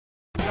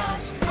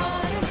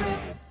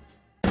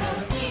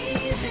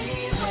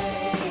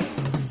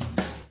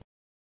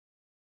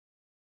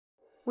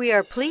We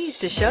are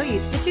pleased to show you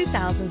the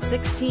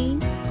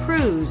 2016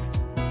 Cruze.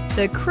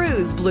 The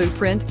Cruze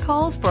blueprint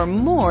calls for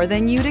more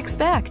than you'd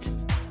expect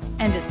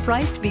and is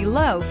priced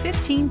below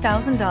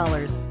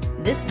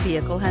 $15,000. This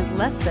vehicle has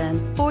less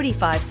than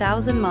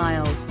 45,000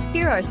 miles.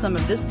 Here are some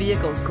of this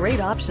vehicle's great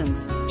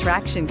options: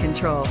 traction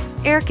control,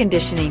 air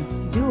conditioning,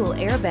 dual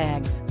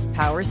airbags,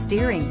 power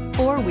steering,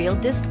 four-wheel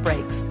disc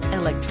brakes,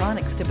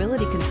 electronic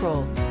stability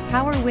control,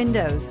 power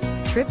windows,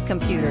 trip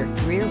computer,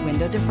 rear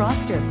window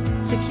defroster,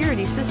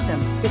 security system.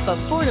 If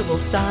affordable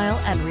style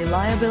and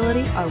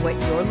reliability are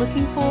what you're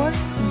looking for,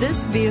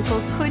 this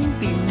vehicle couldn't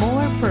be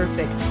more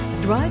perfect.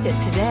 Drive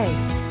it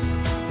today.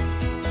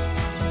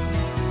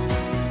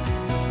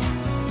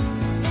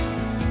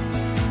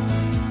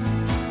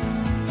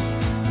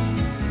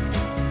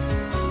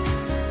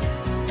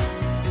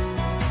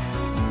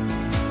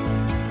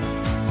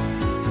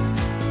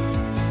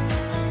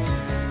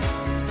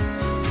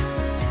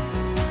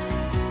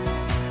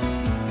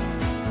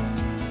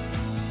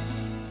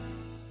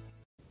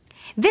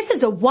 This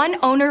is a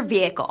one-owner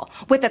vehicle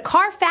with a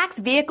Carfax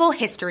Vehicle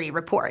History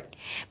Report.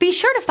 Be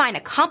sure to find a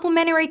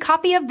complimentary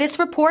copy of this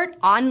report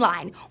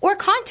online or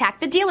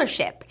contact the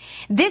dealership.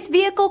 This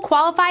vehicle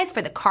qualifies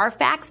for the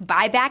Carfax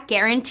Buyback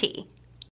Guarantee.